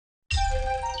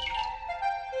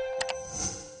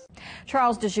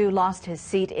Charles Djou lost his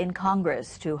seat in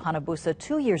Congress to Hanabusa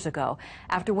 2 years ago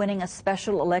after winning a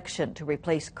special election to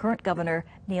replace current Governor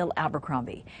Neil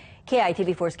Abercrombie.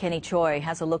 KITV4's Kenny Choi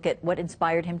has a look at what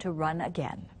inspired him to run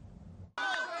again.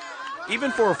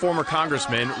 Even for a former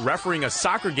congressman, refereeing a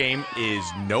soccer game is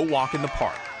no walk in the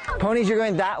park. Ponies, you're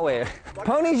going that way.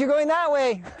 Ponies, you're going that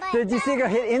way. Did you see her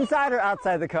hit inside or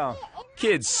outside the cone?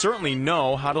 Kids certainly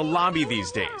know how to lobby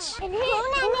these days.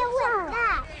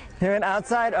 He went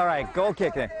outside? All right, goal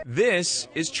kicking. This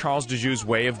is Charles Djou's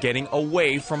way of getting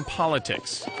away from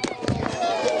politics.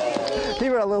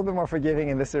 People are a little bit more forgiving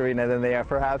in this arena than they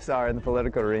perhaps are in the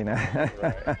political arena.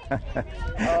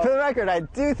 For the record, I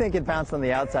do think it bounced on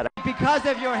the outside. Because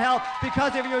of your help,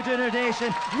 because of your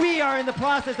donation, we are in the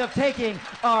process of taking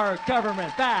our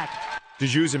government back.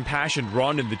 Djou's impassioned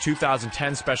run in the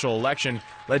 2010 special election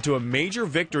led to a major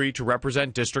victory to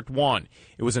represent District 1.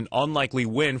 It was an unlikely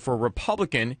win for a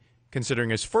Republican, considering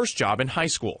his first job in high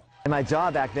school. And my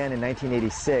job back then in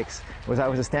 1986 was I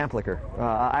was a stamp licker.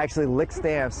 I actually licked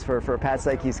stamps for Pat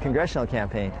Sykes' congressional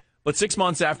campaign. But 6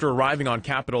 months after arriving on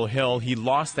Capitol Hill, he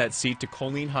lost that seat to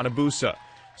Colleen Hanabusa.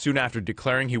 Soon after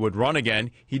declaring he would run again,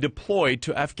 he deployed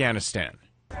to Afghanistan.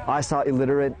 I saw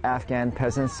illiterate Afghan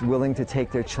peasants willing to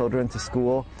take their children to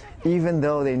school, even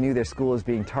though they knew their school was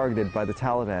being targeted by the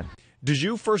Taliban.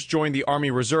 Djou first joined the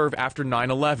Army Reserve after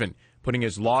 9/11, putting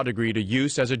his law degree to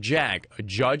use as a JAG, a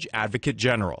Judge Advocate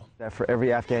General. For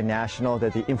every Afghan national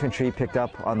that the infantry picked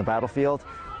up on the battlefield,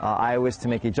 I was to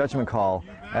make a judgment call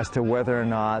as to whether or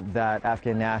not that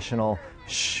Afghan national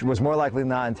was more likely than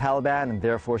not in Taliban and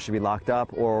therefore should be locked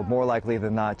up, or more likely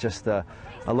than not just a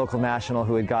local national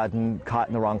who had gotten caught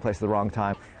in the wrong place at the wrong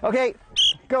time. Okay,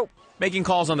 go. Making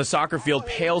calls on the soccer field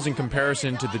pales in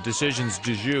comparison to the decisions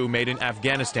Djou made in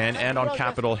Afghanistan and on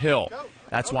Capitol Hill.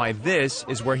 That's why this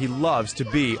is where he loves to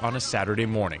be on a Saturday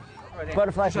morning.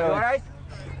 Butterfly show. All right?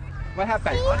 What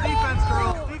happened? On defense,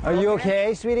 girl. Are you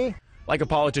okay, sweetie? Like a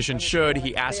politician should,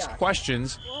 he asks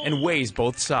questions and weighs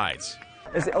both sides.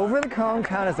 Is it over the cone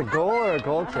count as a goal or a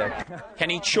goal kick?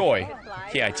 Kenny Choi,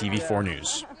 KITV4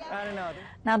 News.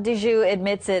 Now, Djou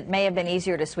admits it may have been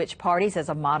easier to switch parties as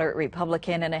a moderate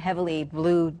Republican in a heavily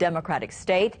blue Democratic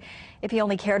state if he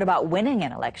only cared about winning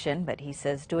an election, but he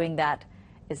says doing that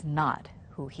is not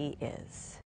who he is.